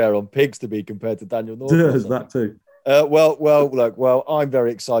very unfair on pigs to be compared to Daniel Norcross. There's that too. Well, I'm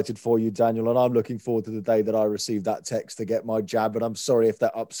very excited for you, Daniel, and I'm looking forward to the day that I receive that text to get my jab. And I'm sorry if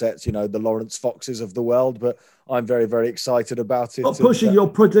that upsets, the Lawrence Foxes of the world, but I'm very, very excited about it. Stop pushing your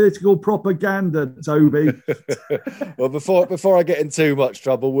political propaganda, Toby. Well, before I get in too much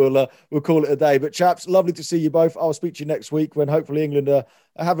trouble, we'll call it a day. But chaps, lovely to see you both. I'll speak to you next week when hopefully England are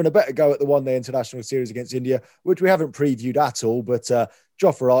having a better go at the one-day international series against India, which we haven't previewed at all. But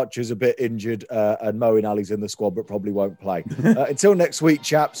Jofra Archer's a bit injured and Moeen Ali's in the squad, but probably won't play. Until next week,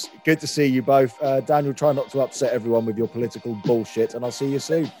 chaps, good to see you both. Daniel, try not to upset everyone with your political bullshit, and I'll see you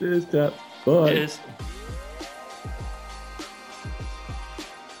soon. Cheers, chaps. Bye. Cheers.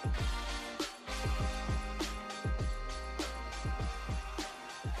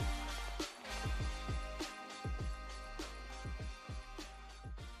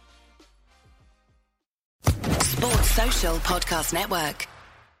 Social Podcast Network.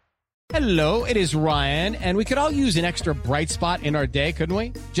 Hello, it is Ryan, and we could all use an extra bright spot in our day, couldn't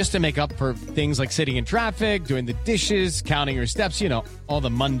we? Just to make up for things like sitting in traffic, doing the dishes, counting your steps, all the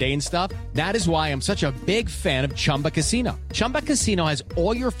mundane stuff. That is why I'm such a big fan of Chumba Casino. Chumba Casino has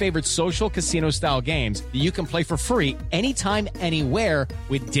all your favorite social casino-style games that you can play for free anytime, anywhere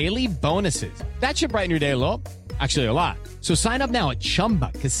with daily bonuses. That should brighten your day a little. Actually, a lot. So sign up now at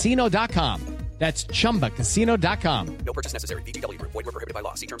ChumbaCasino.com. That's ChumbaCasino.com. No purchase necessary. VGW Group. Void where prohibited by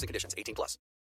law. See terms and conditions. 18+.